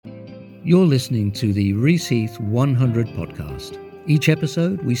You're listening to the Reaseheath 100 podcast. Each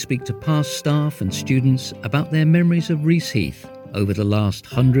episode, we speak to past staff and students about their memories of Reaseheath over the last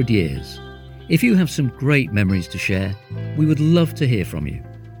 100 years. If you have some great memories to share, we would love to hear from you.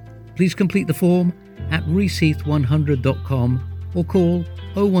 Please complete the form at reaseheath100.com or call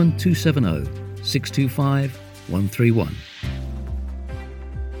 01270 625 131.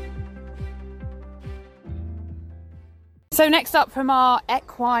 So next up from our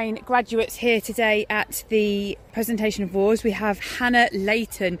Equine graduates here today at the presentation awards, we have Hannah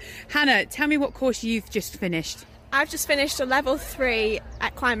Leighton. Hannah, tell me what course you've just finished. I've just finished a level 3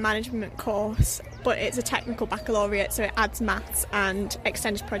 equine management course, but it's a technical baccalaureate, so it adds maths and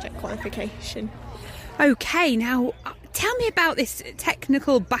extended project qualification. Okay, now tell me about this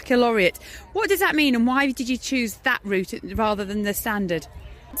technical baccalaureate. What does that mean and why did you choose that route rather than the standard?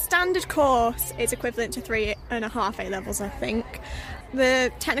 Standard course is equivalent to 3.5 A-levels, I think.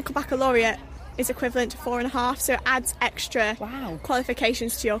 The technical baccalaureate is equivalent to 4.5, so it adds extra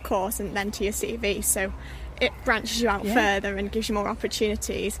qualifications to your course and then to your CV. So it branches you out further and gives you more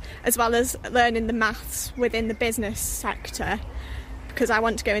opportunities, as well as learning the maths within the business sector, because I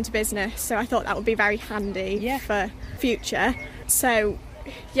want to go into business, so I thought that would be very handy for future. So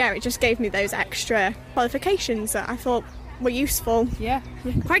yeah, it just gave me those extra qualifications that I thought were useful.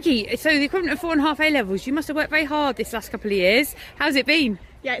 Crikey, so the equivalent of 4.5 A-levels, you must have worked very hard this last couple of years. How's it been?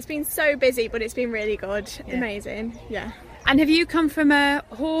 Yeah, it's been so busy, but it's been really good. Amazing. And have you come from a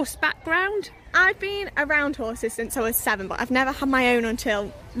horse background? I've been around horses since I was 7, but I've never had my own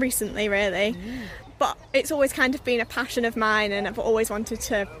until recently, really. But it's always kind of been a passion of mine, and I've always wanted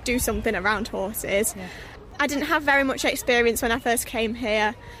to do something around horses. I didn't have very much experience when I first came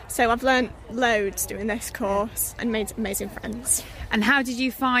here, so I've learnt loads doing this course and made amazing friends. And how did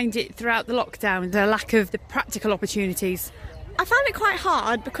you find it throughout the lockdown, the lack of the practical opportunities? I found it quite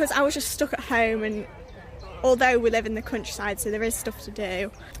hard because I was just stuck at home, and although we live in the countryside, so there is stuff to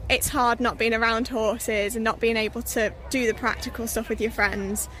do, it's hard not being around horses and not being able to do the practical stuff with your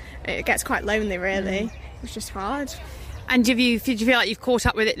friends. It gets quite lonely, really. It was just hard. And did you feel like you've caught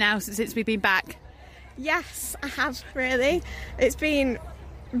up with it now since we've been back? Yes, I have, really. It's been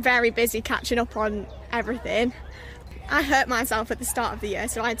very busy catching up on everything. I hurt myself at the start of the year,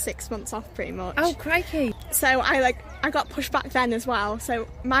 so I had 6 months off pretty much. Oh, crikey. So I got pushed back then as well, so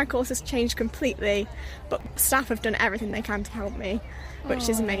my course has changed completely, but staff have done everything they can to help me, which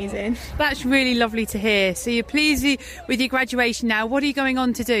is amazing. That's really lovely to hear. So you're pleased with your graduation now. What are you going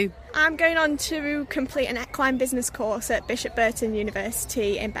on to do? I'm going on to complete an equine business course at Bishop Burton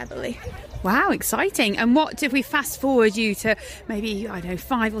University in Beverley. Wow, exciting. And what if we fast forward you to maybe,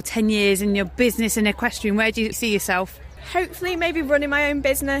 5 or 10 years in your business and equestrian, where do you see yourself? Hopefully maybe running my own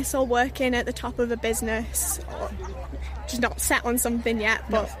business or working at the top of a business, or just not set on something yet,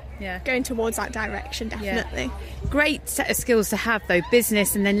 but going towards that direction, definitely. Great set of skills to have though,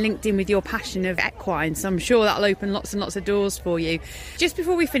 business and then linked in with your passion of equine, so I'm sure that'll open lots and lots of doors for you. Just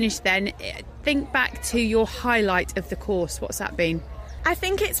before we finish then, think back to your highlight of the course. What's that been? I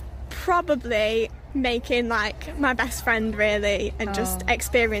think it's probably making my best friend, really, and just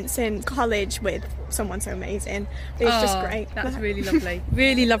experiencing college with someone so amazing. It's just great. That's really lovely.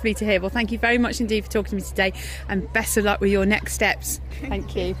 Really lovely to hear. Well, thank you very much indeed for talking to me today, and best of luck with your next steps.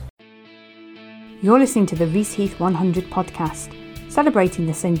 Thank you. You're listening to the Reaseheath 100 podcast, celebrating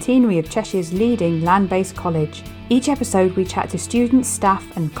the centenary of Cheshire's leading land-based college. Each episode we chat to students, staff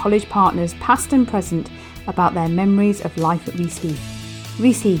and college partners past and present about their memories of life at Reaseheath.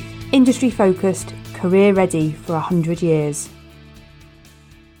 Reaseheath, industry focused, career ready for 100 years.